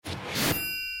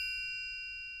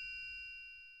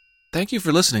thank you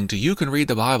for listening to You Can Read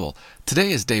the Bible.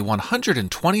 Today is day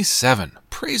 127.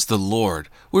 Praise the Lord.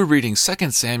 We're reading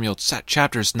 2 Samuel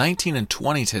chapters 19 and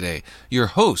 20 today. Your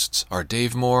hosts are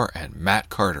Dave Moore and Matt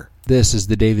Carter. This is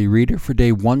the Daily Reader for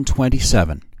day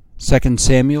 127, 2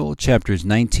 Samuel chapters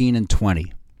 19 and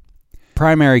 20.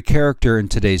 Primary character in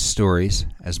today's stories,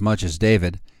 as much as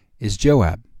David, is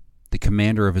Joab, the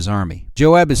commander of his army.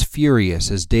 Joab is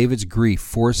furious as David's grief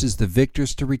forces the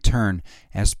victors to return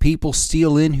as people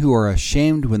steal in who are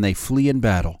ashamed when they flee in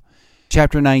battle.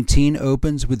 Chapter 19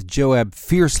 opens with Joab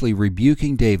fiercely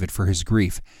rebuking David for his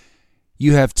grief.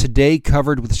 "You have today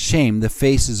covered with shame the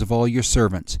faces of all your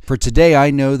servants. For today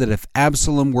I know that if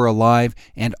Absalom were alive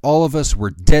and all of us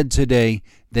were dead today,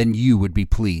 then you would be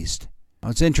pleased." Now,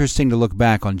 it's interesting to look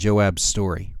back on Joab's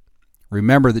story.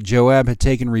 Remember that Joab had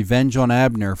taken revenge on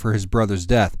Abner for his brother's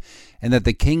death, and that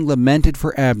the king lamented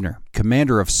for Abner,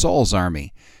 commander of Saul's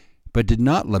army, but did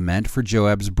not lament for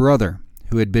Joab's brother,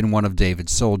 who had been one of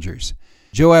David's soldiers.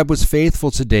 Joab was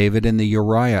faithful to David in the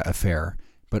Uriah affair,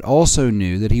 but also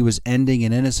knew that he was ending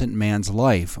an innocent man's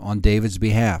life on David's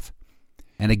behalf.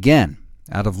 And again,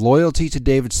 out of loyalty to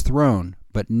David's throne,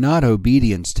 but not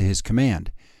obedience to his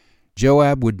command,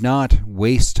 Joab would not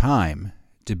waste time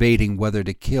debating whether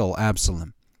to kill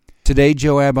Absalom. Today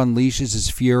Joab unleashes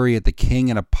his fury at the king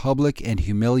in a public and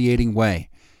humiliating way.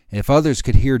 If others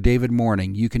could hear David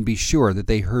mourning, you can be sure that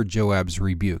they heard Joab's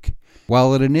rebuke.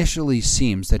 While it initially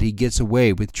seems that he gets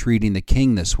away with treating the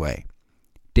king this way,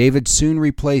 David soon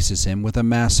replaces him with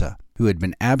Amasa, who had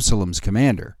been Absalom's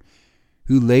commander,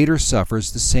 who later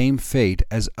suffers the same fate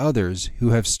as others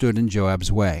who have stood in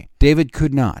Joab's way. David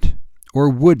could not, or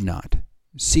would not,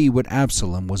 see what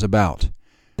Absalom was about.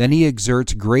 Then he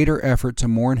exerts greater effort to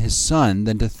mourn his son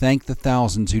than to thank the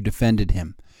thousands who defended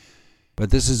him. But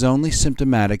this is only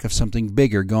symptomatic of something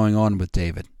bigger going on with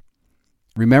David.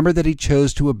 Remember that he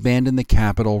chose to abandon the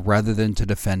capital rather than to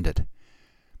defend it.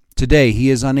 Today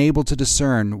he is unable to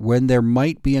discern when there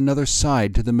might be another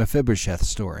side to the Mephibosheth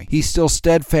story. He still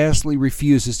steadfastly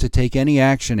refuses to take any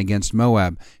action against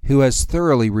Moab, who has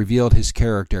thoroughly revealed his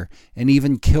character and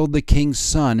even killed the king's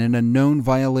son in a known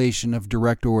violation of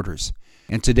direct orders.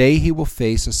 And today he will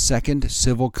face a second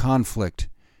civil conflict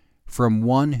from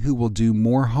one who will do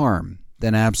more harm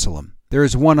than Absalom. There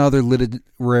is one other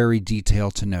literary detail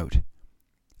to note.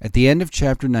 At the end of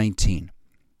chapter 19,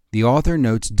 the author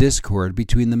notes discord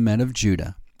between the men of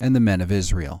Judah and the men of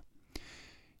Israel.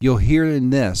 You'll hear in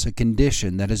this a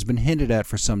condition that has been hinted at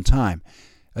for some time,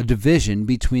 a division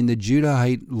between the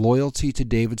Judahite loyalty to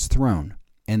David's throne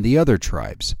and the other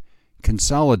tribes,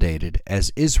 consolidated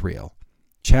as Israel,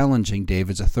 challenging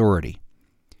David's authority.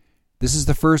 This is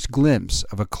the first glimpse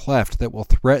of a cleft that will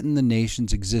threaten the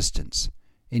nation's existence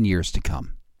in years to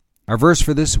come. Our verse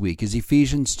for this week is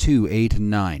Ephesians 2:8 and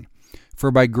 9.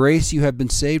 "For by grace you have been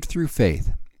saved through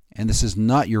faith, and this is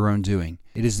not your own doing.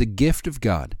 It is the gift of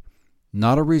God,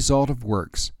 not a result of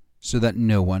works, so that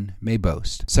no one may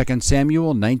boast." 2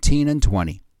 Samuel 19 and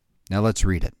 20. Now let's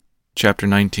read it. Chapter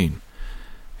 19.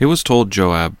 It was told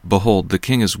Joab, "Behold, the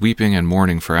king is weeping and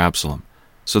mourning for Absalom."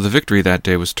 So the victory that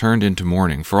day was turned into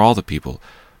mourning for all the people.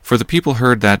 For the people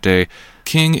heard that day,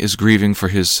 "King is grieving for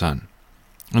his son."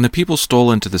 And the people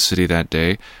stole into the city that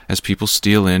day, as people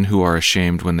steal in who are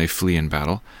ashamed when they flee in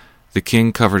battle. The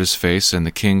king covered his face, and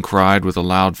the king cried with a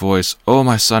loud voice, "O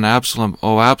my son Absalom,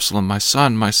 O Absalom, my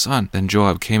son, my son!" Then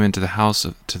Joab came into the house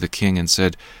to the king and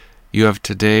said, "You have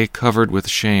today covered with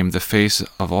shame the face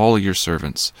of all your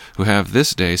servants, who have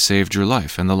this day saved your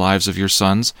life, and the lives of your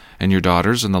sons and your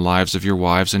daughters, and the lives of your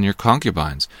wives and your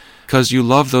concubines, because you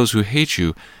love those who hate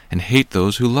you, and hate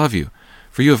those who love you.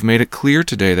 For you have made it clear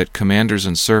today that commanders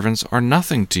and servants are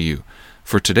nothing to you.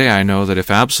 For today I know that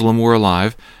if Absalom were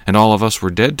alive, and all of us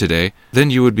were dead today, then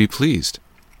you would be pleased.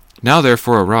 Now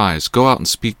therefore arise, go out and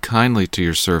speak kindly to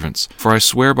your servants. For I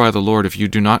swear by the Lord, if you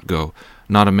do not go,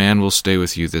 not a man will stay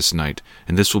with you this night,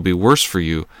 and this will be worse for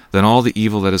you than all the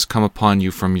evil that has come upon you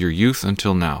from your youth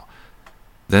until now."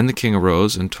 Then the king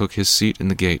arose and took his seat in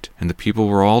the gate, and the people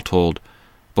were all told,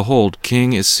 "Behold,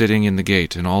 king is sitting in the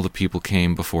gate," and all the people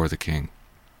came before the king.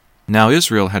 Now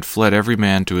Israel had fled every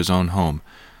man to his own home,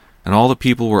 and all the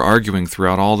people were arguing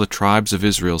throughout all the tribes of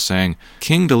Israel, saying,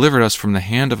 "King delivered us from the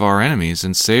hand of our enemies,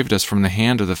 and saved us from the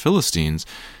hand of the Philistines,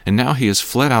 and now he has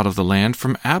fled out of the land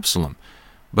from Absalom.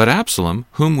 But Absalom,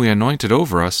 whom we anointed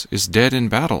over us, is dead in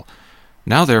battle.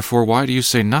 Now therefore why do you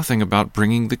say nothing about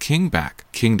bringing the king back?"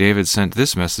 King David sent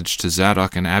this message to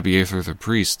Zadok and Abiathar the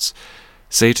priests,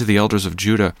 "Say to the elders of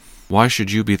Judah, why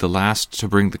should you be the last to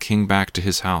bring the king back to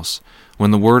his house,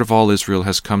 when the word of all Israel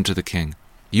has come to the king?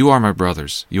 You are my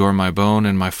brothers, you are my bone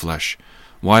and my flesh.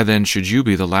 Why then should you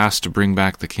be the last to bring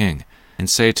back the king? And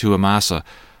say to Amasa,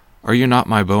 Are you not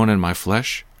my bone and my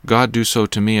flesh? God do so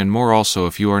to me, and more also,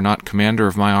 if you are not commander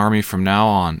of my army from now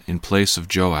on, in place of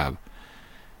Joab.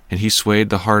 And he swayed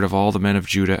the heart of all the men of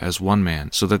Judah as one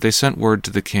man, so that they sent word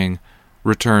to the king,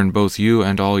 Return, both you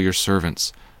and all your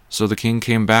servants. So the king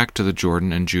came back to the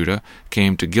Jordan, and Judah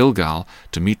came to Gilgal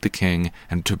to meet the king,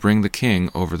 and to bring the king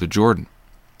over the Jordan.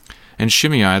 And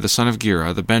Shimei the son of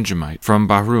Gera, the Benjamite, from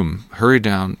Bahurim, hurried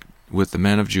down with the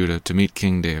men of Judah to meet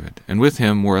King David, and with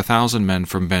him were 1,000 men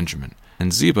from Benjamin.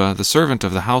 And Ziba, the servant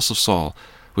of the house of Saul,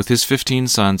 with his 15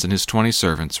 sons and his 20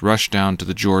 servants, rushed down to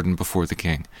the Jordan before the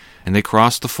king. And they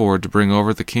crossed the ford to bring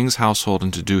over the king's household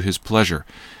and to do his pleasure.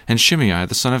 And Shimei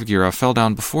the son of Gera fell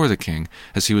down before the king,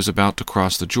 as he was about to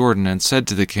cross the Jordan, and said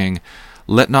to the king,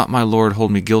 Let not my lord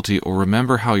hold me guilty, or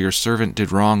remember how your servant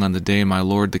did wrong on the day my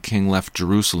lord the king left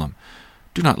Jerusalem.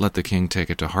 Do not let the king take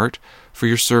it to heart, for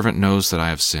your servant knows that I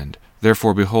have sinned.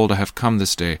 Therefore, behold, I have come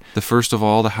this day, the first of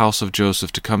all the house of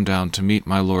Joseph, to come down to meet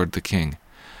my lord the king.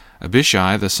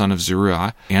 Abishai the son of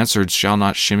Zeruiah answered, Shall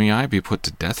not Shimei be put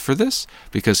to death for this,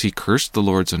 because he cursed the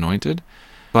Lord's anointed?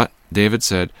 But David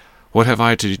said, What have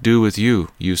I to do with you,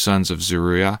 you sons of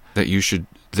Zeruiah, that you should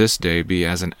this day be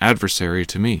as an adversary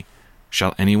to me?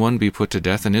 Shall anyone be put to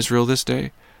death in Israel this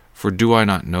day? For do I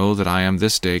not know that I am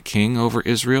this day king over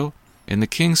Israel? And the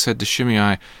king said to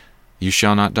Shimei, You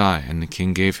shall not die. And the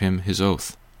king gave him his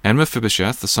oath. And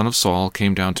Mephibosheth the son of Saul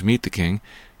came down to meet the king.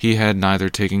 He had neither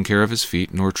taken care of his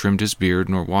feet, nor trimmed his beard,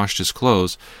 nor washed his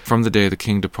clothes, from the day the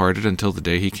king departed until the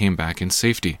day he came back in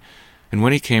safety. And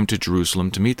when he came to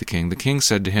Jerusalem to meet the king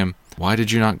said to him, Why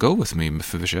did you not go with me,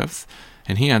 Mephibosheth?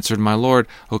 And he answered, My lord,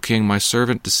 O king, my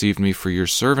servant deceived me, for your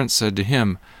servant said to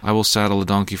him, I will saddle a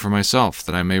donkey for myself,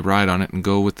 that I may ride on it and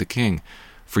go with the king.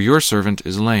 For your servant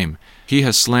is lame. He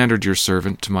has slandered your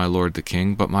servant to my lord the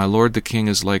king, but my lord the king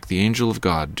is like the angel of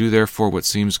God. Do therefore what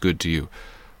seems good to you.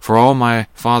 For all my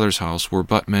father's house were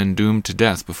but men doomed to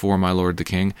death before my lord the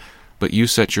king, but you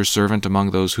set your servant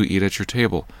among those who eat at your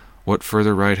table. What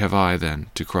further right have I, then,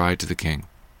 to cry to the king?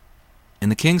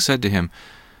 And the king said to him,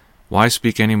 Why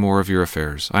speak any more of your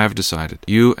affairs? I have decided.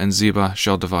 You and Ziba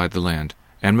shall divide the land.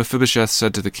 And Mephibosheth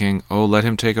said to the king, Oh, let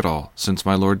him take it all, since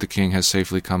my lord the king has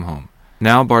safely come home.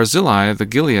 Now Barzillai the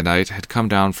Gileadite had come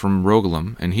down from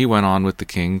Rogelim, and he went on with the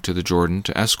king to the Jordan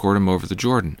to escort him over the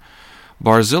Jordan.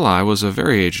 Barzillai was a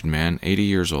very aged man, 80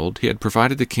 years old. He had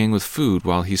provided the king with food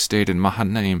while he stayed in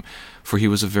Mahanaim, for he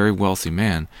was a very wealthy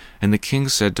man. And the king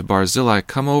said to Barzillai,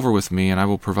 Come over with me, and I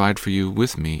will provide for you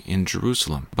with me in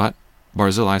Jerusalem. But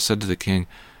Barzillai said to the king,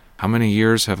 How many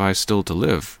years have I still to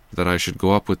live, that I should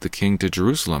go up with the king to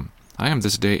Jerusalem? I am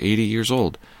this day 80 years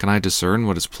old. Can I discern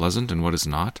what is pleasant and what is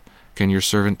not? Can your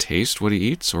servant taste what he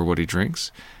eats or what he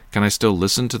drinks? Can I still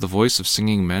listen to the voice of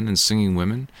singing men and singing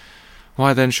women?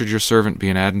 Why then should your servant be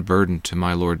an added burden to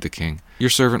my lord the king? Your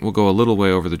servant will go a little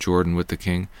way over the Jordan with the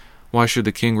king. Why should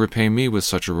the king repay me with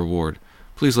such a reward?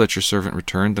 Please let your servant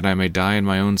return, that I may die in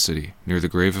my own city, near the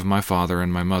grave of my father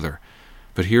and my mother.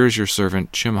 But here is your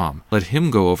servant Chimham. Let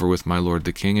him go over with my lord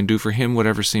the king, and do for him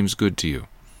whatever seems good to you.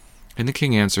 And the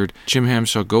king answered, Chimham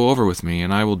shall go over with me,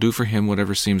 and I will do for him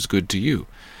whatever seems good to you,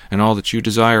 and all that you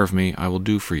desire of me I will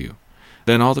do for you.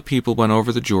 Then all the people went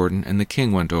over the Jordan, and the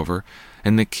king went over.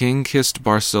 And the king kissed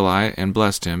Barzillai and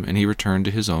blessed him, and he returned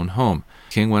to his own home.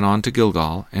 The king went on to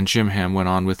Gilgal, and Chimham went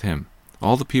on with him.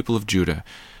 All the people of Judah,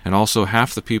 and also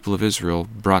half the people of Israel,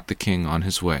 brought the king on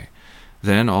his way.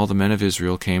 Then all the men of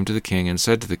Israel came to the king, and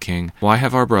said to the king, Why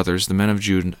have our brothers, the men of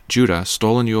Judah,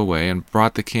 stolen you away, and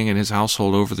brought the king and his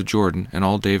household over the Jordan, and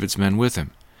all David's men with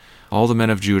him? All the men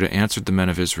of Judah answered the men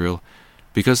of Israel,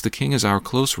 Because the king is our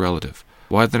close relative.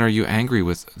 Why then are you angry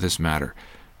with this matter?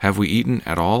 Have we eaten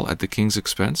at all at the king's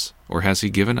expense? Or has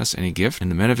he given us any gift? And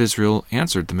the men of Israel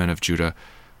answered the men of Judah,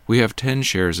 We have 10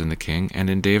 shares in the king, and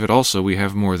in David also we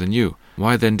have more than you.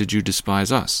 Why then did you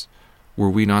despise us? Were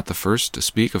we not the first to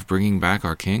speak of bringing back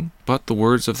our king? But the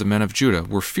words of the men of Judah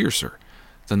were fiercer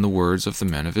than the words of the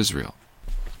men of Israel.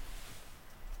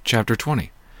 Chapter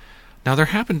 20. Now there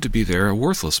happened to be there a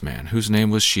worthless man, whose name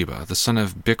was Sheba, the son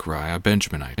of Bichri, a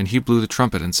Benjaminite. And he blew the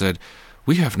trumpet and said,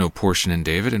 We have no portion in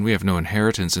David, and we have no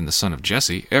inheritance in the son of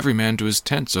Jesse. Every man to his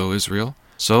tents, O Israel.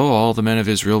 So all the men of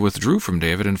Israel withdrew from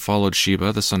David, and followed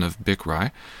Sheba, the son of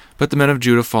Bichri. But the men of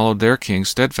Judah followed their king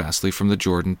steadfastly from the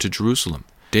Jordan to Jerusalem.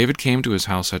 David came to his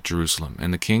house at Jerusalem,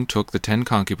 and the king took the 10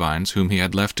 concubines whom he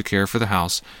had left to care for the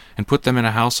house, and put them in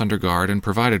a house under guard, and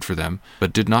provided for them,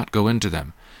 but did not go into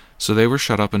them. So they were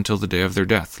shut up until the day of their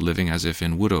death, living as if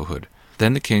in widowhood.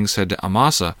 Then the king said to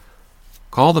Amasa,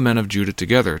 Call the men of Judah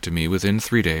together to me within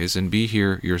 3 days, and be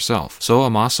here yourself. So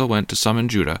Amasa went to summon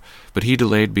Judah, but he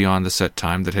delayed beyond the set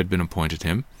time that had been appointed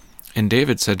him. And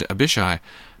David said to Abishai,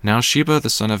 Now Sheba the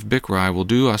son of Bichri will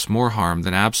do us more harm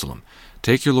than Absalom.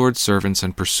 Take your lord's servants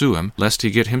and pursue him, lest he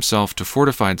get himself to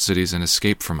fortified cities and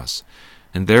escape from us.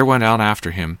 And there went out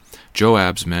after him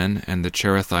Joab's men, and the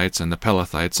Cherethites, and the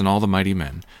Pelethites, and all the mighty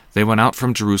men. They went out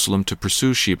from Jerusalem to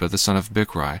pursue Sheba the son of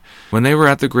Bichri. When they were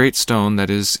at the great stone that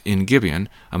is in Gibeon,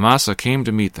 Amasa came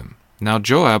to meet them. Now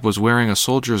Joab was wearing a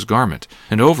soldier's garment,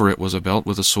 and over it was a belt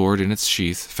with a sword in its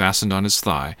sheath fastened on his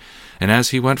thigh. And as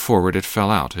he went forward it fell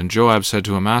out. And Joab said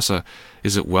to Amasa,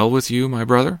 Is it well with you, my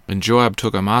brother? And Joab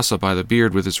took Amasa by the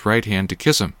beard with his right hand to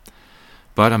kiss him.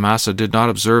 But Amasa did not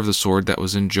observe the sword that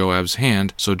was in Joab's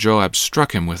hand, so Joab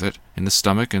struck him with it in the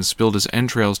stomach and spilled his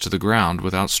entrails to the ground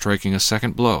without striking a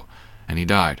second blow, and he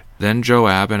died. Then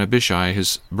Joab and Abishai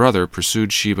his brother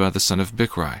pursued Sheba the son of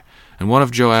Bichri. And one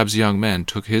of Joab's young men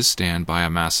took his stand by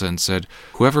Amasa and said,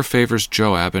 Whoever favors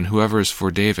Joab and whoever is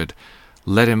for David,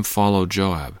 let him follow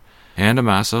Joab. And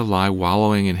Amasa lie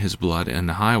wallowing in his blood in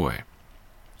the highway.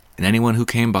 And anyone who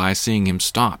came by, seeing him,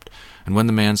 stopped. And when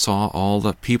the man saw all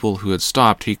the people who had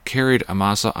stopped, he carried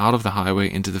Amasa out of the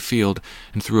highway into the field,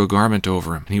 and threw a garment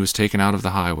over him, and he was taken out of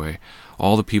the highway.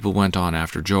 All the people went on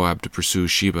after Joab to pursue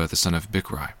Sheba the son of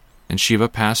Bichri. And Sheba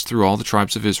passed through all the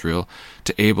tribes of Israel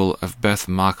to Abel of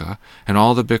Beth-maachah, and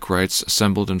all the Bichrites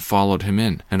assembled and followed him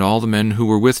in. And all the men who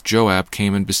were with Joab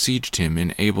came and besieged him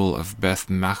in Abel of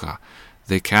Beth-maachah.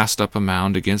 They cast up a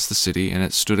mound against the city, and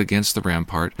it stood against the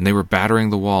rampart, and they were battering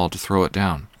the wall to throw it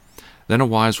down. Then a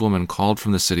wise woman called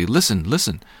from the city, Listen,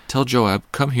 listen, tell Joab,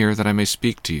 Come here, that I may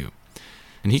speak to you.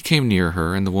 And he came near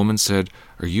her, and the woman said,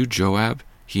 Are you Joab?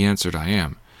 He answered, I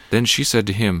am. Then she said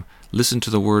to him, Listen to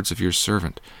the words of your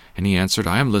servant. And he answered,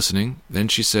 I am listening. Then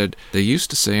she said, They used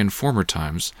to say in former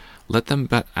times, Let them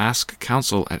but ask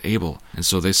counsel at Abel, and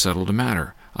so they settled a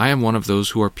matter. I am one of those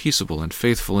who are peaceable and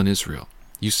faithful in Israel.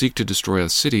 You seek to destroy a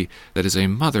city that is a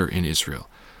mother in Israel.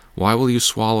 Why will you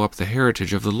swallow up the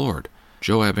heritage of the Lord?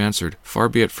 Joab answered, Far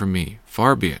be it from me,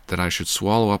 far be it that I should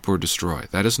swallow up or destroy.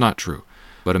 That is not true.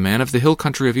 But a man of the hill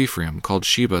country of Ephraim, called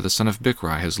Sheba the son of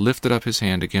Bichri, has lifted up his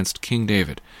hand against King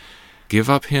David. Give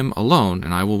up him alone,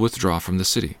 and I will withdraw from the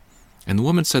city. And the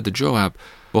woman said to Joab,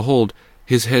 Behold,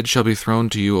 his head shall be thrown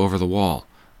to you over the wall.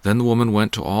 Then the woman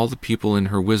went to all the people in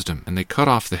her wisdom, and they cut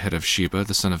off the head of Sheba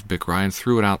the son of Bichri, and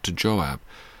threw it out to Joab.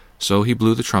 So he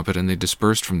blew the trumpet, and they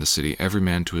dispersed from the city, every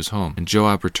man to his home. And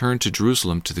Joab returned to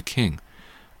Jerusalem to the king.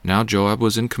 Now Joab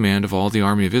was in command of all the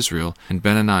army of Israel, and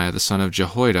Benaiah the son of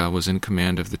Jehoiada was in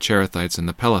command of the Cherethites and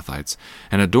the Pelethites,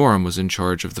 and Adoram was in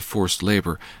charge of the forced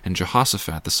labor, and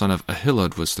Jehoshaphat the son of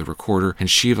Ahilud was the recorder, and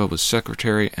Sheva was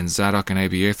secretary, and Zadok and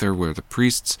Abiathar were the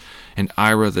priests, and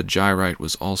Ira the Jairite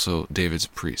was also David's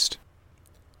priest.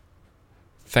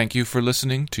 Thank you for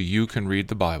listening to You Can Read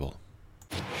the Bible.